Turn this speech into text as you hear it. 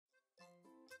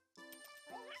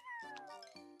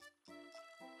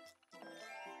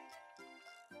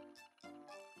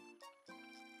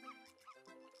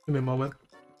Give me a moment.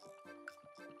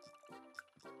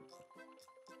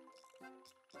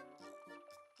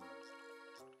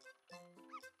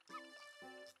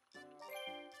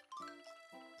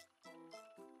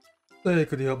 Hey,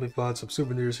 could you help me find some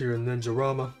souvenirs here in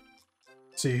Ninjarama?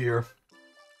 See here.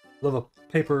 Love a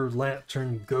paper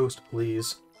lantern ghost,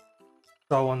 please.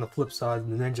 Saw on the flip side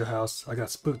in the ninja house. I got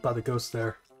spooked by the ghost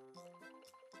there.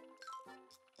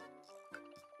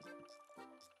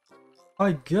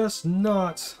 I guess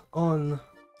not on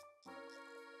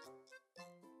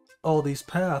all these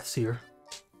paths here.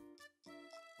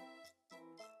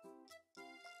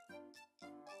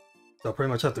 So I'll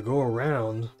pretty much have to go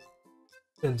around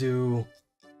and do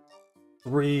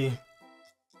 3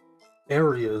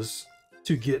 areas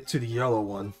to get to the yellow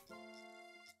one.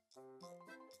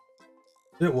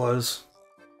 It was.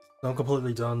 I'm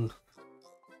completely done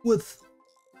with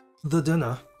the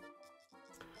dinner.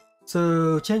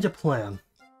 So, change of plan.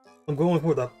 I'm going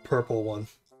for the purple one.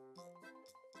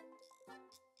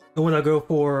 And when I go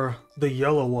for the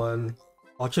yellow one,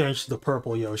 I'll change to the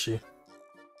purple Yoshi.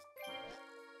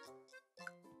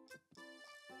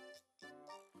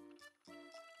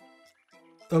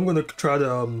 I'm gonna try to,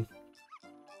 I'm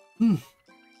gonna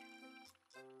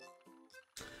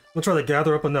try to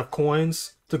gather up enough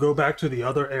coins to go back to the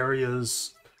other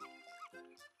areas'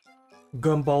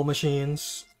 gumball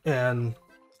machines and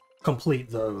complete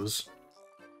those.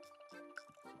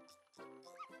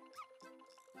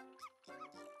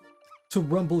 To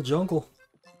Rumble Jungle.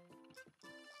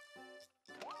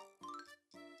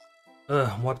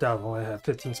 I'm wiped out. I only have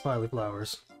 15 smiley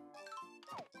flowers.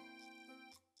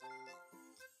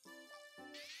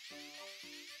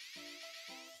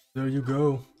 There you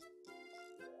go.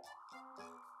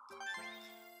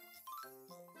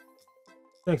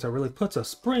 Thanks, that really puts a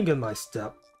spring in my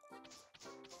step.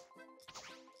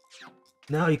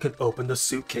 Now you can open the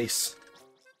suitcase.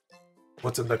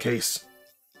 What's in the case?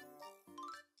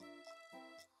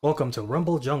 Welcome to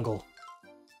Rumble Jungle.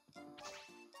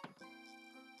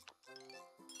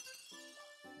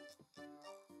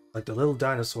 Like the little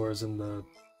dinosaurs and the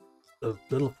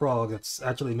little frog that's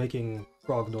actually making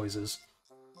frog noises.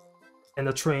 And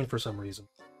a train for some reason.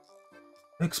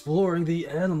 Exploring the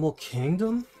animal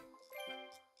kingdom?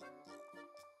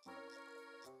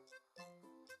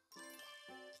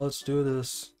 Let's do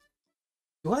this.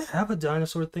 Do I have a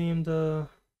dinosaur themed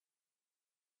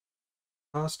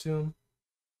costume?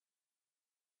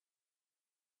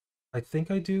 I think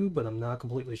I do, but I'm not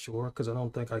completely sure because I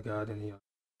don't think I got any. I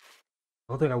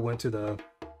don't think I went to the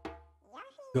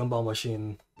gumball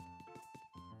machine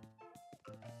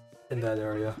in that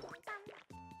area.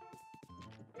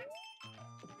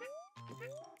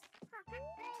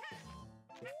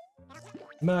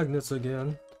 Magnets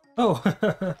again. Oh,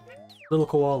 little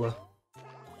koala.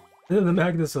 And the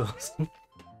magnets are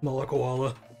smaller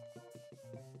koala.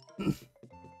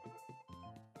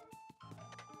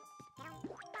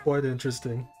 Quite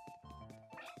interesting.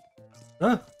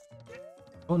 Ah!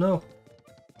 Oh no.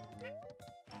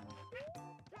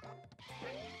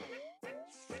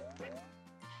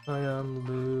 I am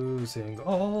losing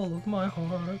all of my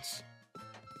hearts.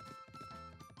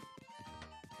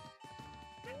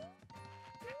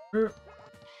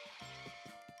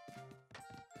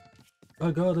 I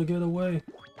gotta get away.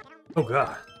 Oh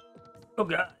god. Oh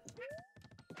god.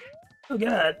 Oh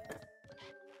god.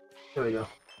 There we go.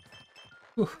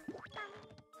 Whew.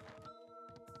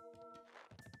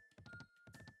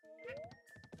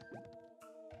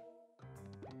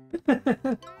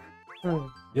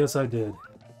 Oh, yes, I did.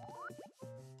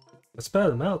 I spat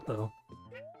him out, though.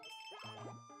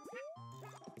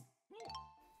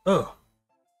 Oh.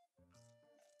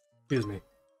 Excuse me.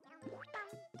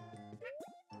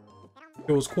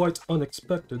 It was quite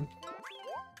unexpected.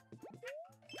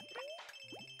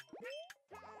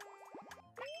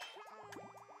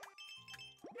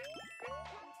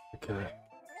 Okay.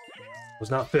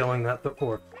 Was not failing that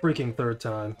for a freaking 3rd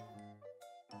time.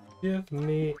 Give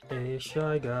me a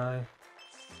shy guy.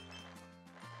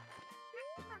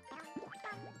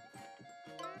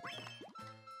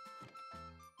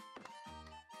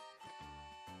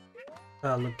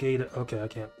 Alligator. Okay, I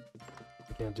can't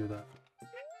do that.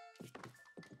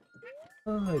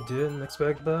 I didn't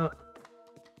expect that.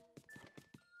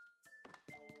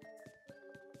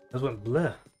 That went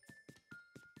bleh.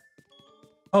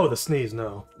 Oh, the sneeze.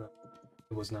 No,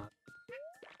 it was not.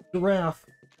 Giraffe.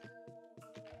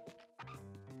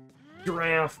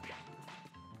 Giraffe.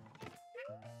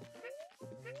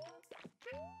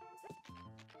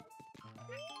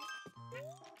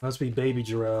 Must be baby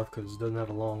giraffe because it doesn't have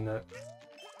a long neck.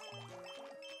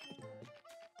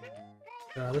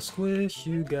 Gotta squish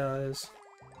you guys.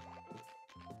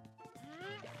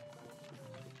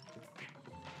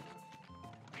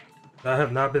 I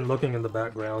have not been looking in the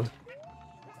background.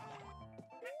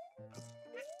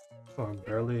 Oh, I'm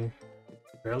barely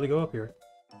go up here.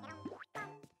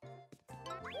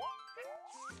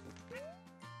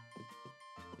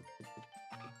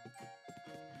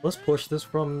 Let's push this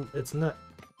from its neck.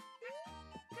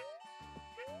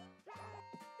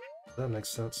 That makes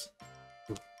sense.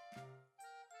 Ooh.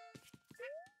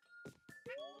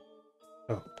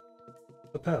 Oh.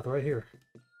 The path right here.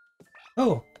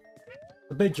 Oh!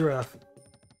 The big giraffe.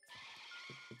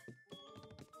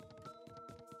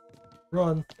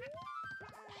 Run.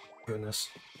 Goodness.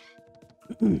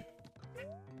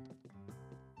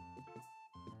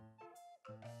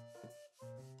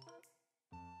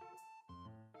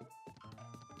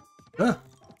 Ah!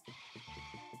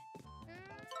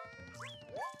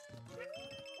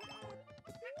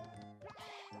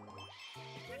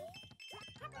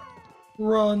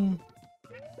 Run!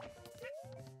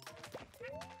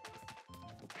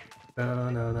 No,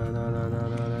 no, no, no, no, no,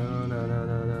 no, no, no,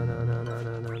 no, no, no,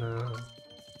 no, no, no, no.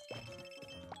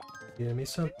 Give me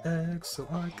some eggs so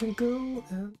I can go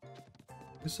and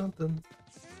do something.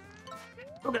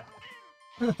 Okay.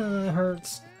 It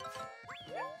hurts.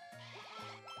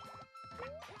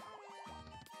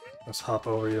 Let's hop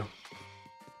over you.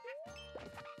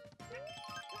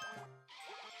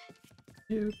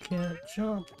 You can't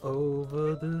jump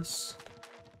over this.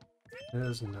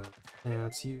 There's no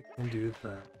chance you can do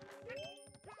that.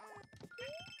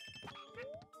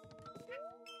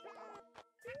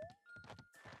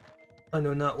 I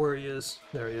know not where he is.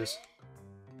 There he is.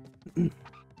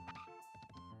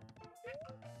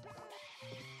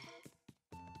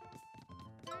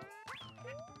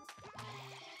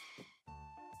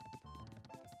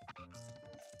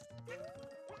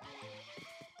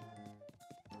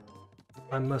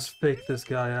 I must fake this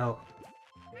guy out.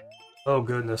 Oh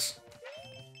goodness.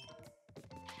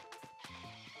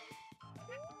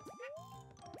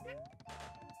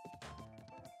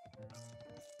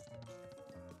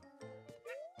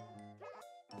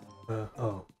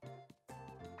 Oh.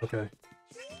 Okay.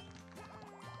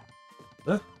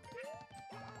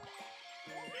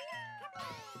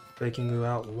 Faking you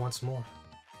out once more.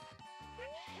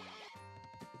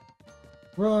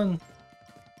 Run!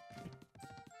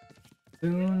 No,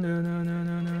 no, no, no,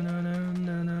 no, no, no, no,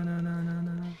 no, no, no, no,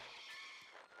 no.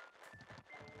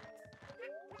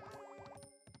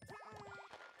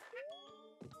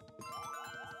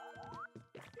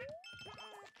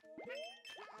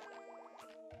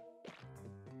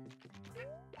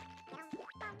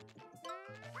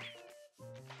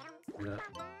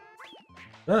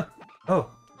 Ah! Oh!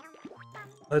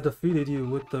 I defeated you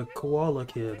with the koala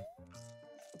kid.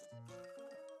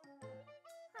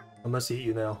 I must eat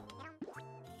you now.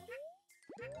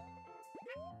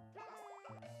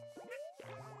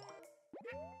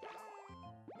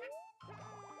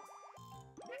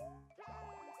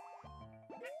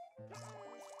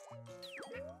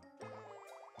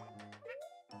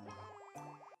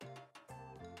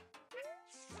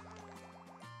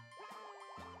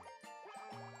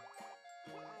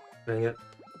 Dang it.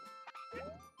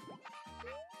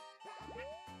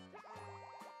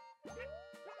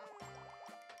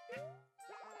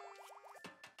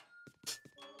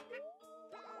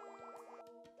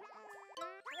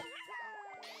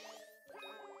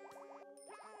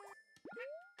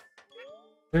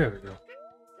 There we go.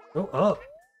 Go up!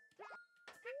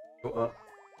 Go up.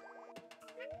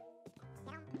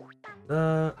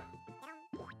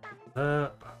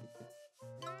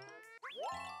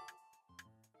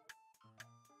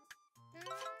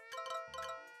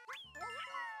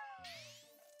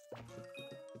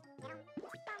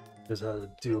 Just had to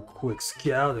do a quick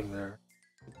scouting there.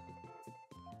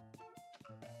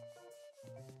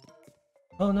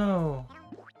 Oh no!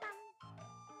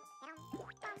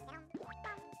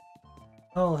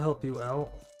 I'll help you out.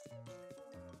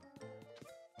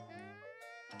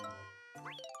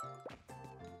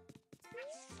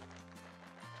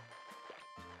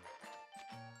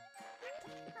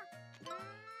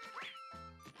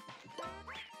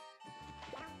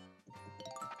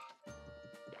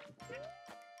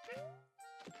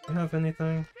 You have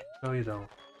anything? No, you don't.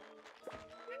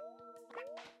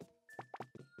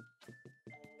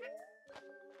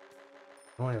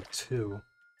 I only have 2.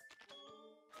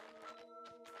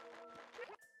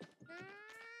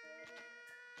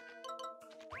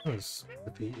 Let's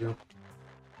defeat you.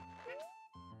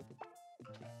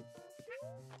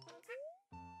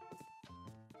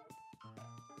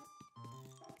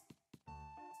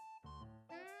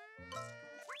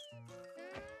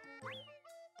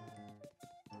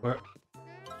 Where?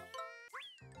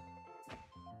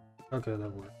 Okay,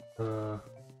 that worked.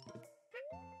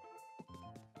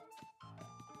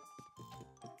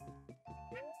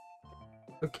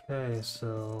 Okay,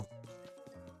 so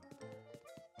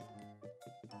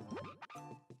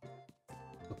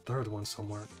the third one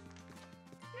somewhere.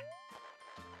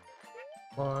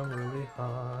 I'm really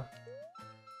high.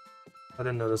 I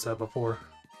didn't notice that before.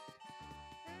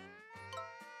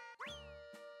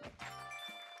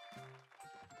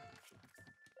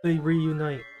 They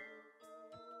reunite.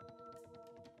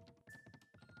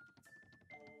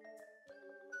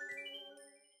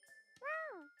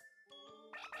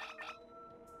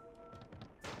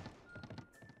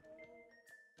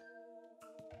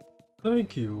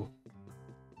 Thank you.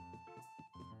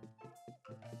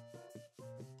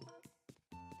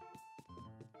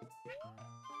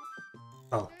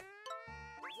 Oh.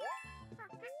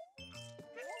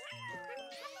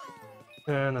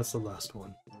 And that's the last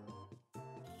one.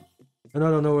 And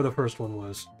I don't know where the first one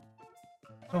was.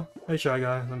 Oh, hey Shy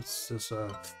Guy, let's just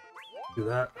do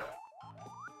that.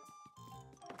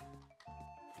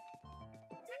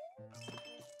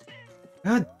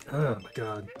 God, oh my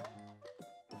god.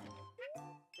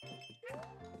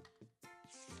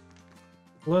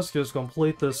 Let's just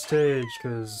complete this stage,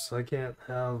 because I can't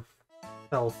have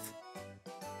health.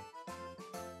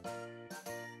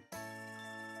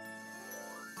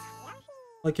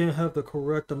 I can't have the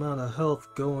correct amount of health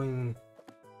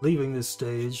leaving this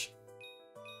stage.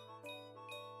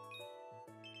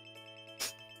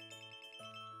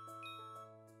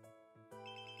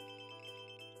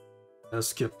 I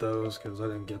skipped those, because I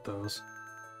didn't get those.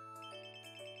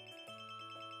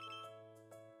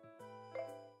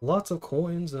 Lots of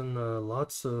coins and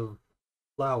lots of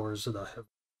flowers that I have.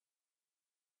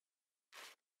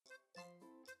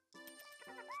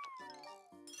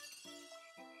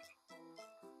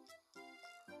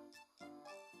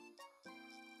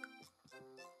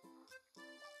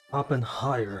 Hopping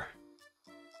higher.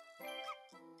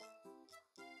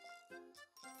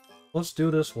 Let's do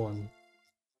this one.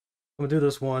 I'm gonna do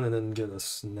this one and then get a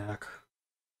snack.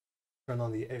 Turn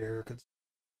on the air, 'cause it's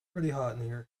pretty hot in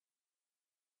here.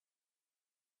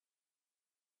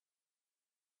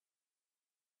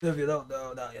 If you don't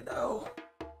know, now you know.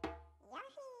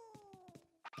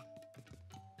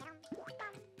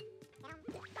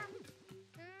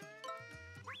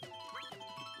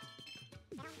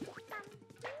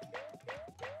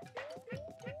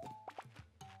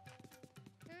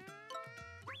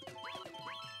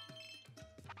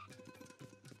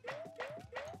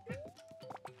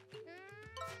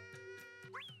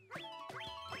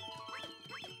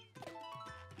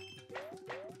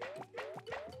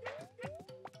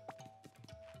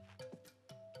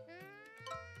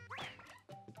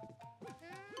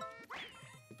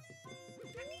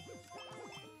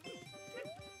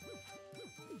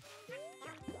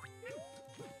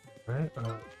 Alright,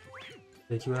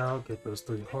 take you out, get those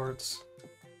 3 hearts.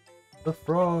 The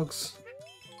frogs!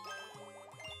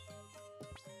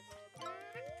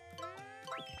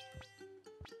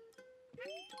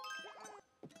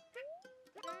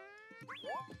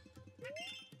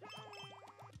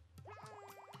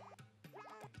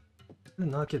 I did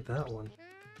not get that one.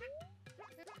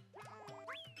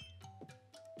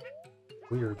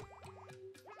 Weird.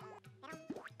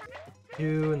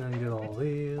 You, and then get all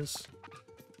these.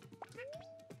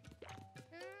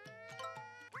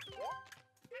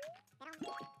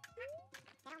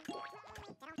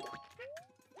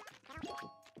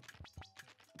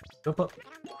 Jump up.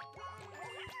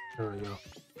 There we go.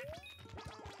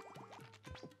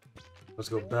 Let's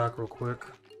go back real quick.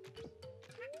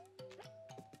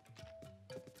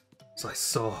 So I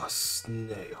saw a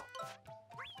snail.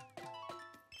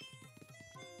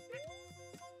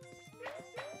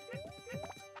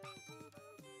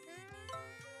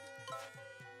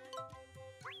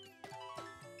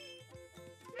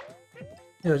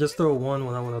 Yeah, just throw one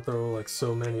when I want to throw like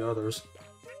so many others.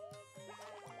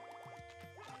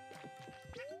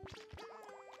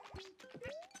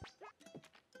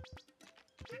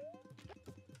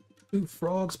 Two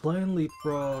frogs playing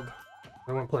leapfrog.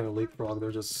 They weren't playing leapfrog, they're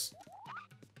just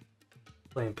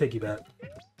playing piggyback.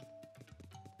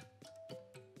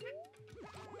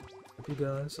 You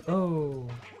guys. Oh!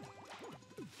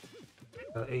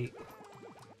 Got 8.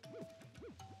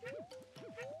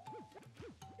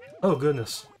 Oh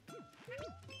goodness.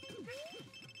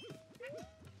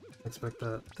 Expect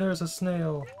that. There's a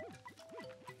snail.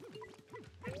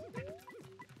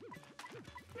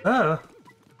 Ah!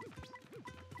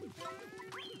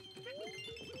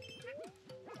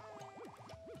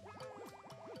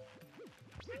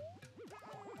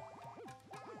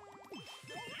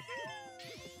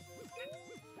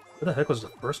 What the heck was the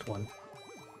first one?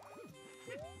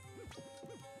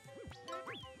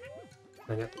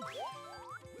 Dang it.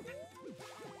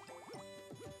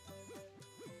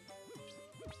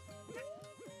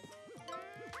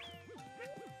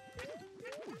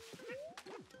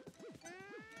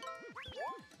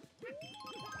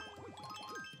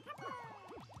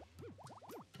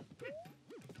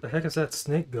 The heck is that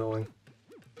snake going?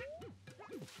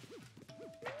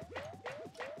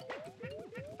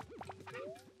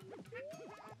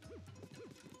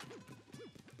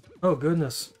 Oh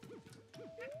goodness.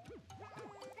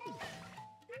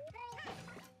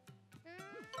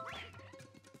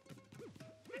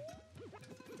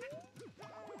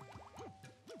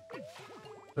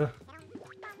 Uh.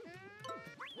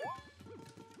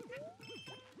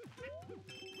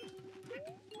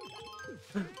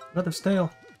 Another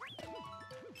snail.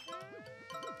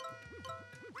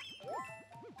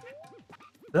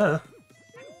 Duh.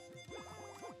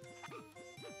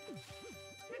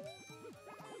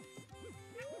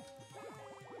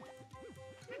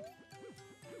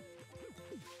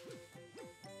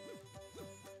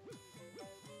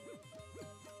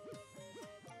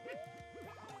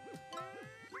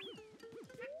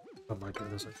 Oh my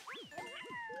goodness.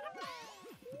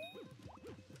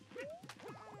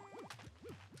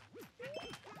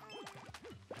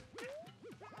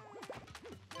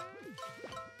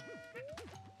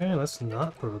 Hey, let's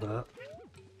not throw that.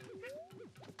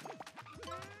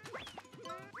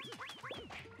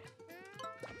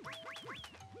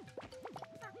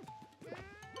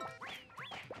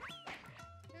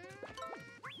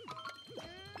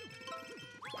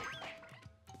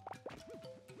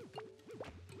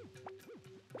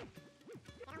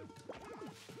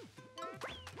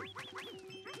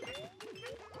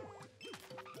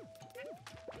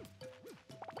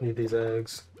 Need these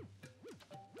eggs.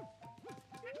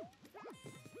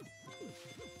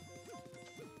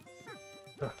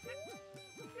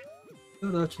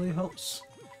 That actually helps.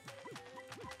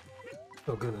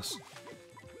 Oh goodness.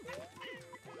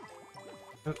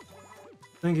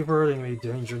 Thank you for hurting me,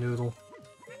 Danger Noodle.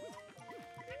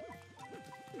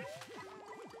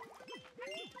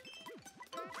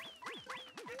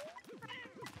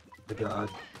 My god.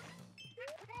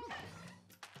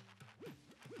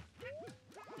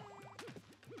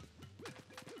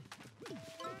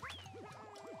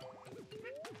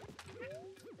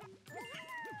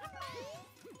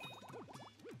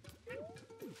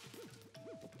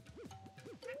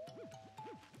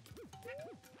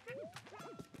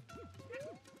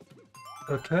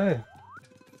 Okay.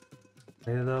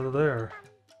 Made it out of there.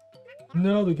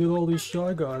 Now to get all these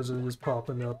shy guys that are just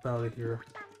popping up out of here.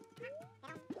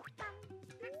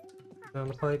 Down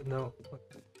the pipe? No.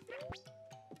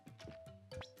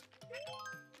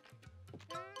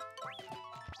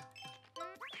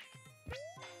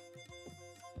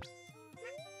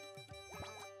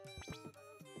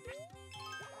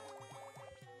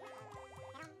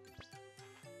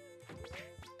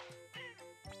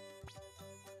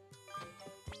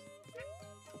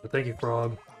 But thank you,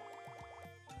 Frog.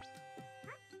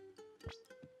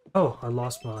 Oh, I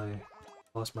lost my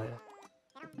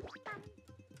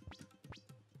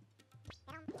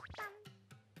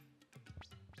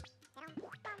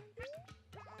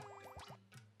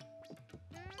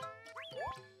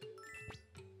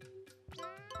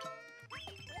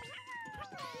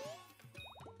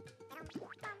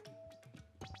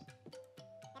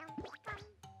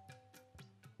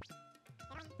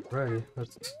Ready,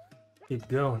 let's keep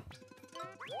going.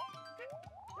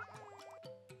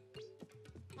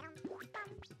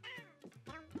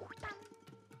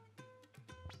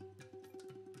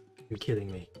 You're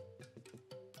kidding me.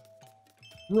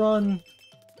 Run!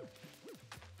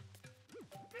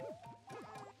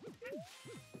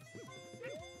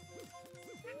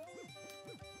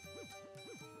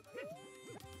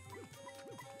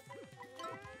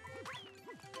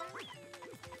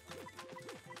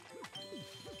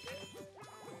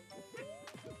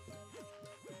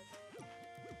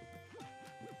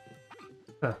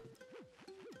 Huh.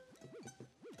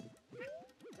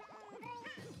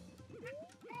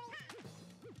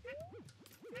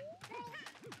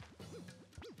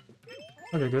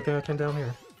 Okay, good thing I came down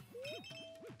here.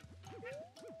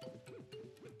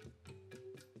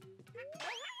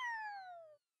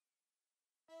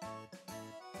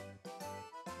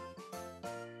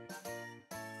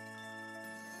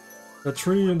 The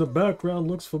tree in the background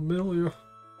looks familiar.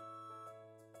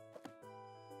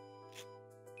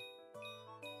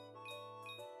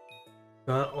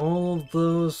 Got all of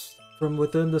those from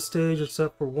within the stage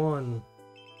except for one.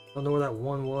 I don't know where that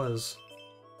one was.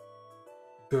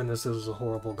 Goodness, this was a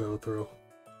horrible go-through.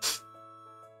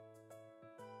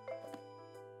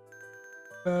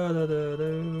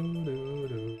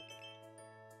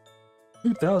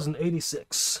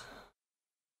 2086.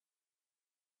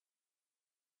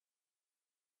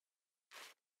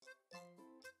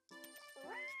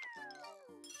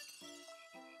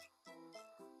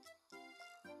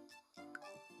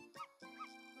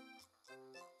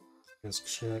 Let's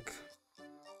check.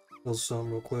 Build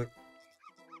some real quick.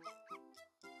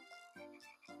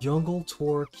 Jungle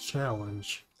Tour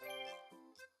Challenge.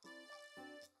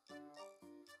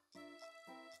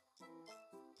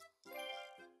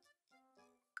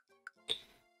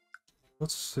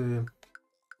 Let's see.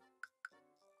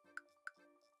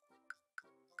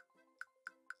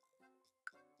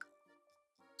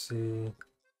 See.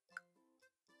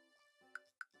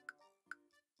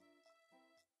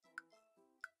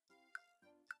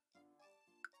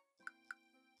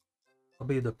 I'll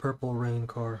be the Purple Rain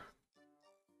car.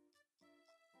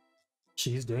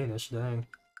 She's Danish, dang.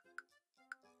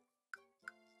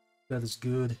 That is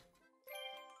good.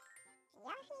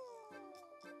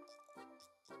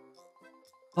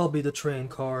 I'll be the train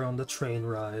car on the train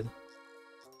ride.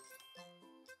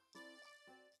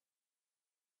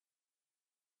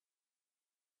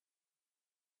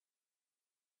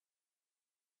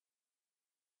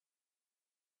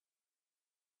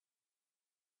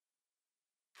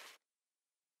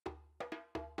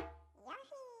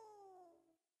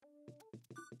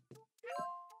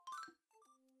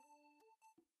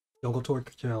 Jungle Tour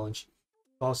Challenge.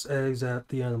 Toss eggs at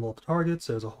the animal targets.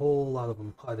 There's a whole lot of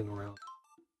them hiding around.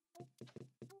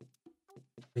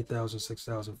 8,000,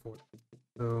 6,000, 4,000.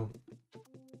 So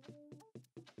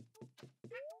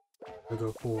I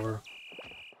go for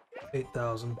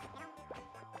 8,000.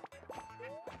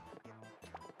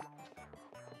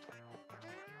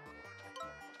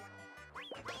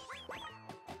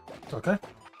 Okay.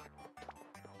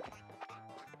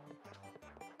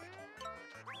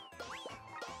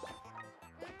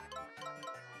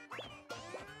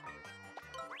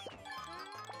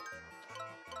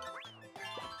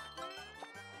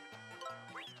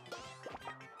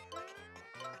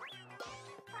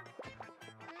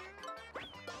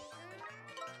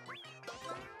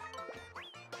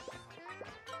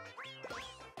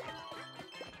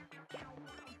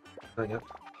 Dang it.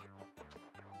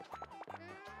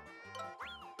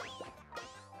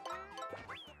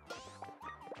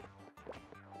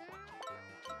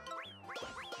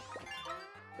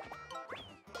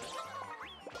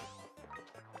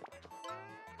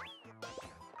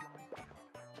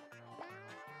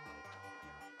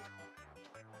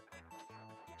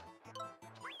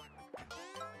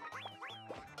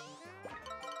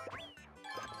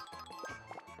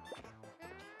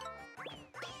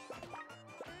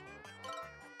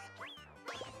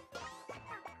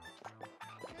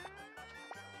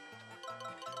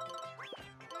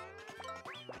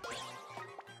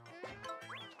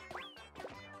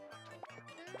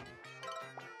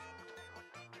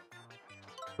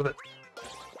 With it.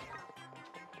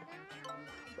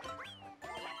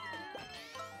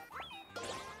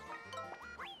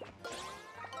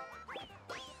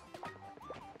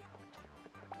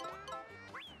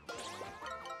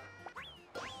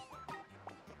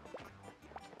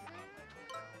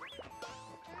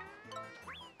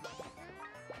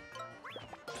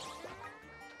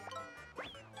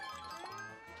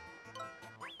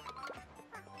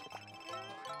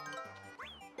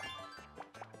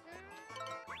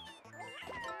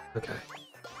 Okay.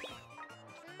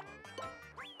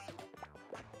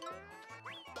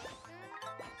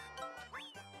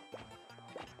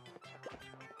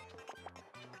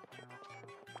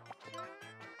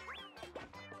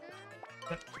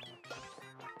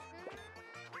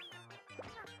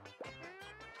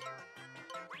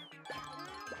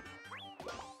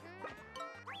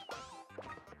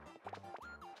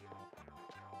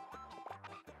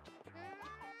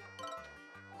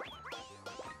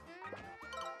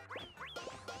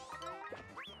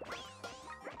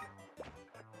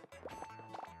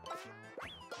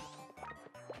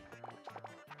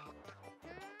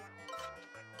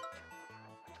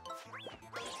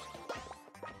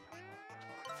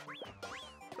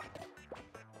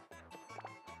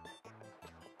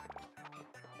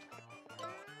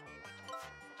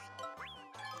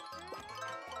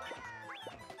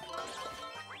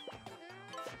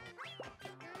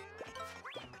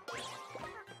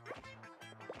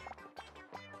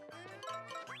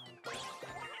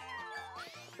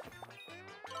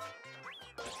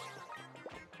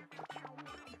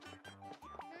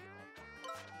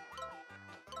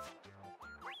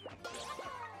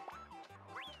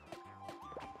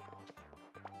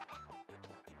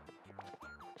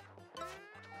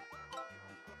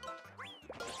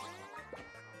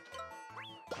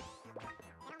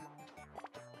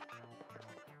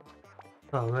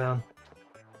 Oh man.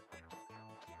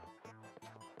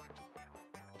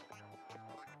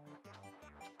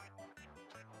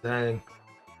 Dang.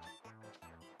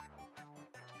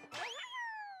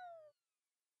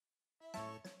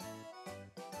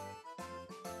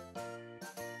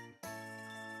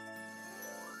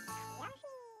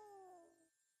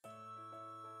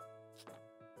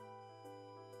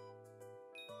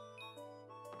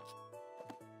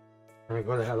 I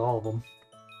could have had all of them.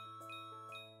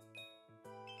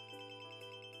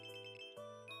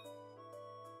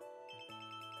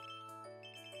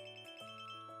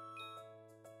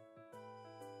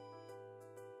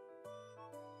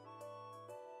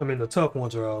 I mean, the tough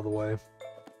ones are out of the way.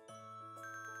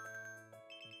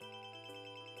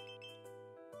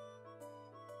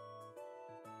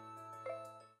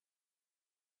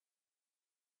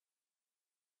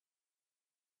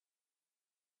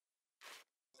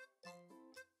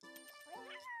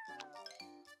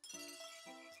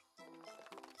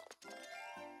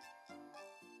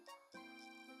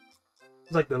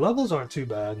 It's like the levels aren't too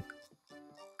bad.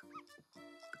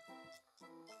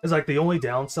 It's like the only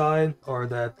downside are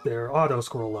that they're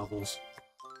auto-scroll levels.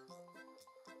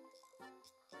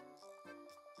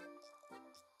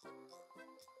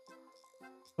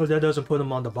 But that doesn't put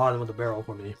them on the bottom of the barrel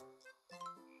for me.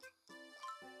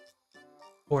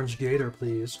 Orange Gator,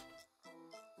 please.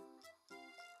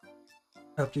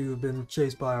 After you've been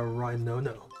chased by a rhino,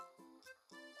 no.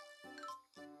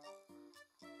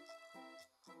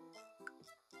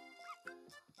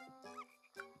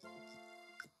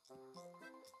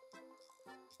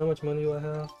 How much money do I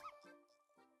have?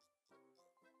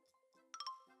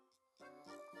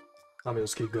 I'm gonna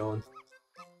just keep going.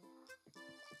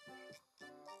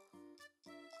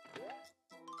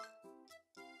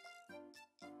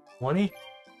 $20?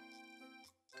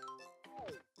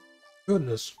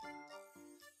 Goodness.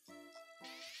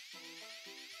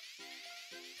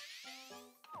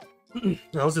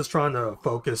 I was just trying to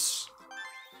focus.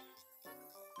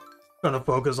 Trying to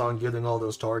focus on getting all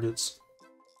those targets.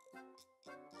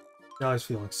 Now he's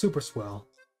feeling super swell.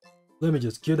 Let me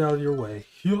just get out of your way.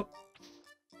 Yup.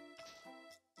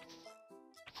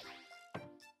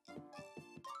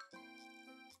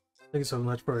 Thank you so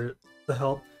much for the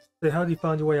help. Say, how did you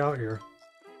find your way out here?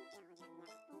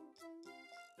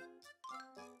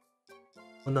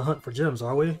 On the hunt for gems,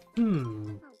 are we?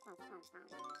 I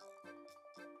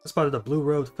spotted a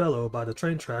blue-robed fellow by the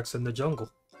train tracks in the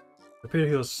jungle. It appeared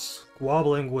he was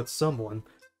squabbling with someone.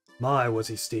 My, was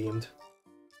he steamed.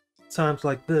 Times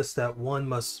like this that one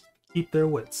must keep their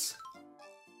wits.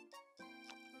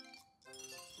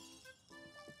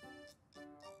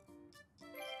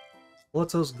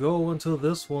 Let us go into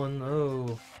this one.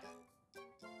 Oh.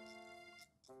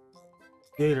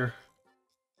 Gator.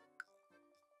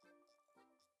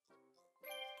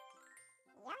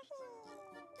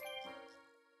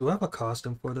 Do I have a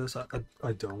costume for this? I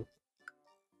don't.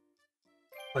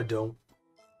 I don't.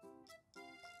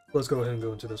 Let's go ahead and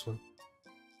go into this one.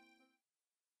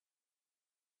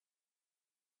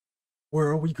 Where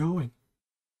are we going?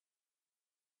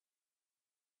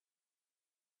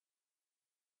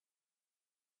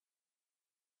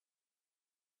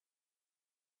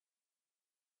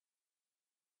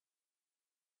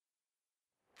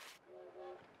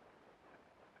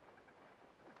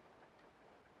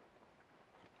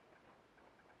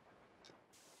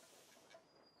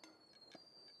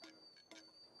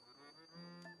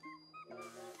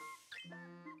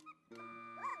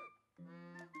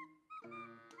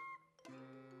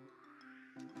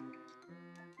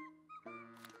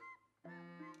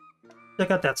 Check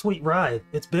out that sweet ride.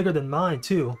 It's bigger than mine,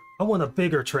 too. I want a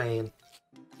bigger train.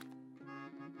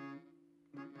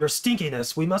 Your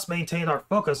stinkiness. We must maintain our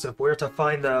focus if we're to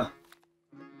find the...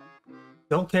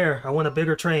 Don't care. I want a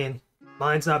bigger train.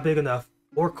 Mine's not big enough.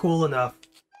 Or cool enough.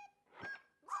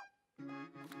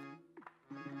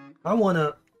 I want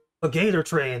a gator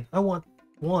train. I want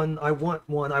one. I want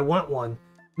one. I want one.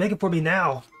 Make it for me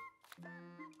now.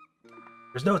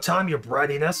 There's no time, your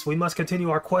brattiness. We must continue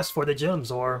our quest for the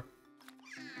gems, or...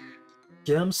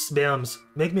 Gems? Bims.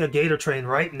 Make me a gator train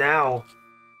right now.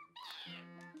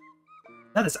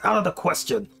 That is out of the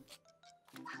question.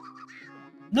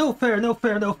 No fair, no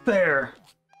fair, no fair.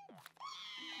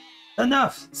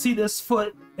 Enough! See this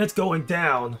foot? It's going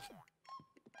down.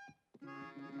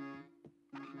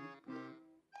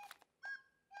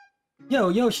 Yo,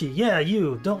 Yoshi, yeah,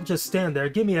 you. Don't just stand there.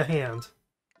 Give me a hand.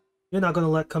 You're not gonna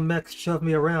let Kamek shove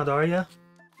me around, are ya?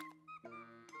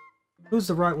 Who's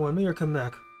the right one, me or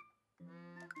Kamek?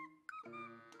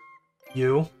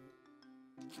 You.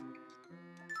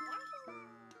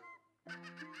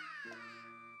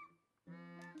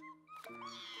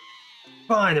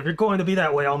 Fine, if you're going to be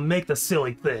that way, I'll make the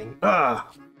silly thing. Ugh.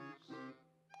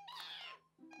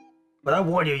 But I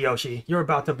warn you, Yoshi, you're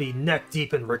about to be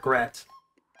neck-deep in regret.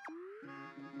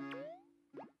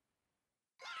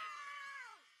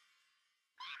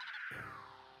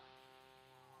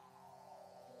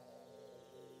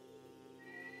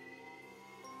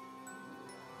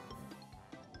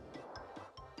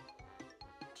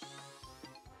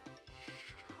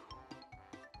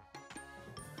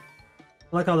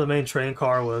 I like how the main train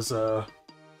car was a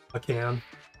can.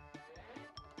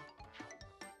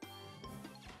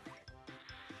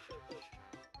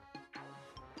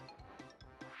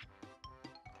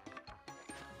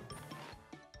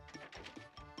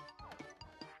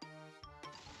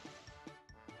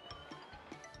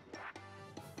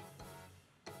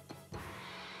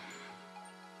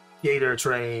 Gator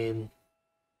train.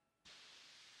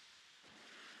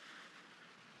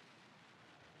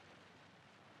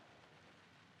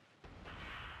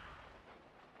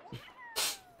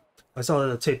 I saw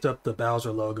that it taped up the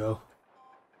Bowser logo.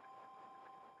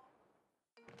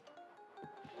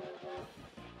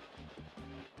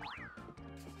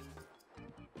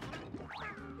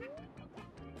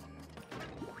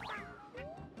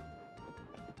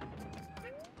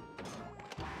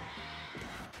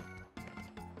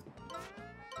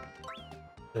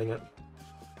 Dang it.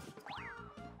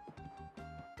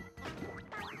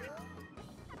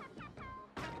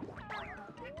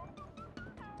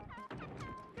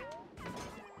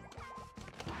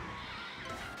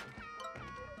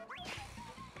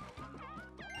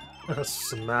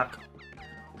 Smack.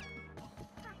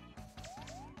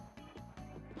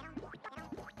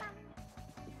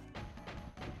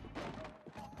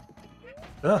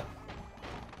 Ah.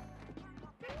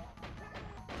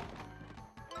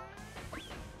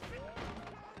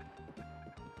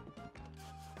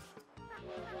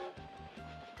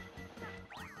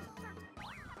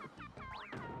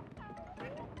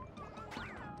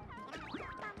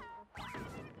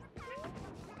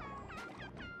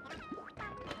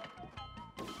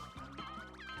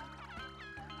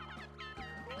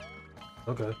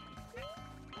 Okay.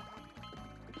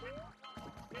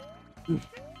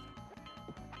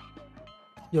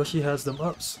 Yoshi has them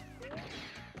ups.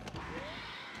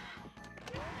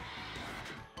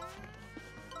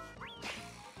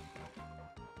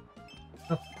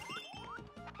 Oh.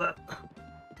 Ah.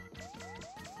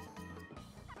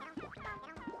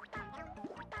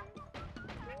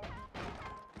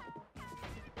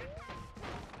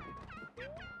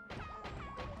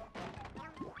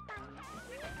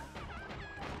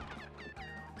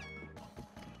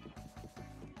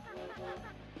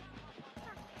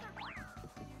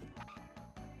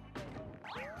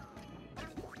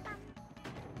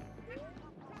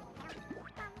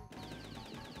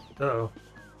 Uh-oh.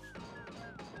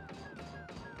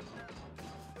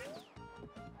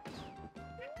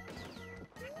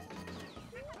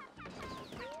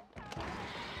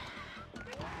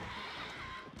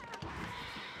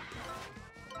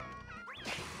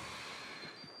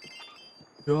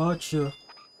 Gotcha.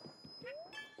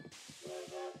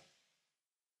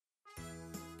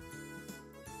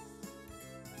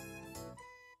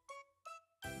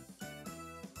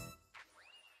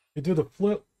 You do the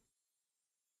flip.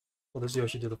 Well, there's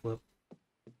Yoshi do the flip.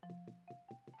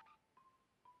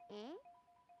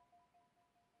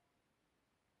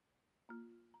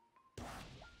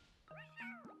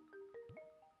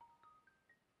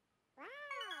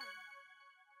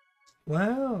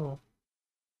 Wow.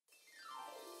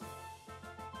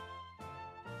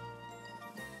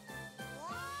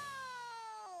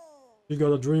 You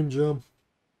got a dream gem.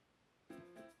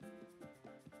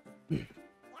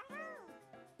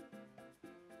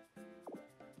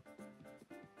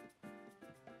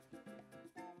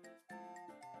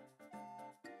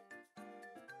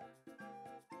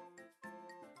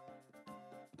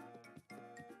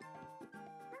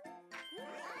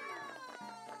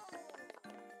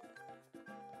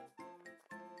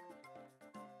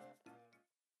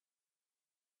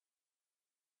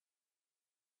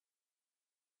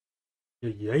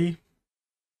 Yay.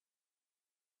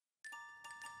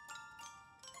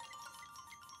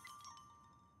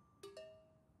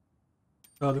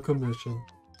 Got a commission.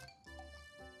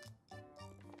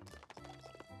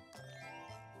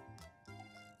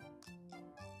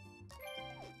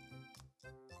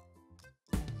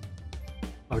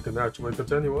 I can actually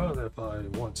continue on if I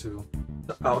want to.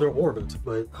 The outer orbit,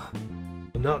 but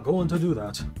I'm not going to do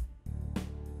that.